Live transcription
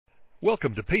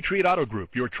Welcome to Patriot Auto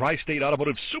Group, your tri-state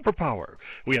automotive superpower.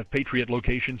 We have Patriot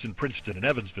locations in Princeton and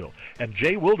Evansville, and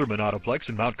J. Wilderman Autoplex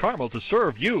in Mount Carmel to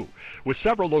serve you. With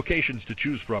several locations to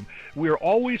choose from, we are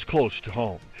always close to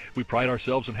home. We pride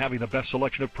ourselves in having the best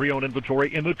selection of pre-owned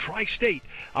inventory in the tri-state.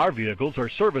 Our vehicles are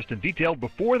serviced and detailed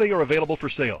before they are available for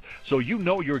sale, so you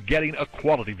know you're getting a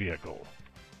quality vehicle.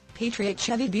 Patriot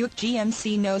Chevy Buick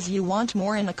GMC knows you want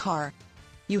more in a car.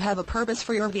 You have a purpose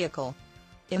for your vehicle.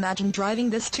 Imagine driving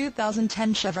this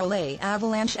 2010 Chevrolet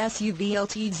Avalanche SUV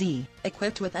LTZ,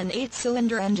 equipped with an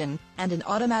 8-cylinder engine and an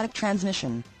automatic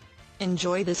transmission.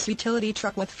 Enjoy this utility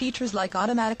truck with features like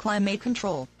automatic climate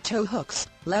control, tow hooks,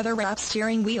 leather-wrapped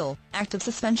steering wheel, active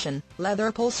suspension, leather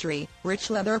upholstery, rich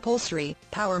leather upholstery,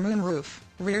 power moonroof,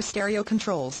 rear stereo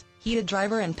controls, heated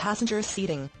driver and passenger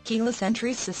seating, keyless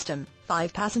entry system,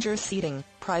 5-passenger seating,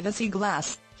 privacy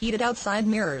glass, heated outside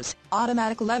mirrors,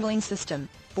 automatic leveling system,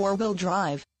 4-wheel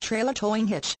drive, trailer towing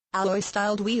hitch,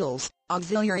 alloy-styled wheels,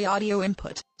 auxiliary audio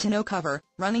input, tonneau cover,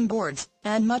 running boards,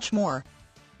 and much more.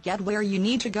 Get where you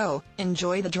need to go,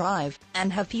 enjoy the drive,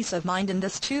 and have peace of mind in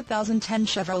this 2010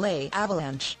 Chevrolet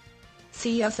Avalanche.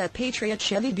 See us at Patriot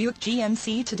Chevy Buick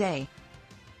GMC today.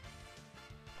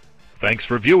 Thanks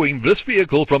for viewing this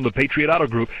vehicle from the Patriot Auto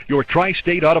Group, your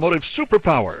tri-state automotive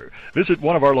superpower. Visit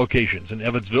one of our locations in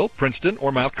Evansville, Princeton,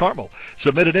 or Mount Carmel.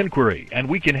 Submit an inquiry, and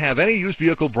we can have any used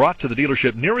vehicle brought to the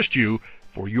dealership nearest you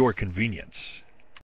for your convenience.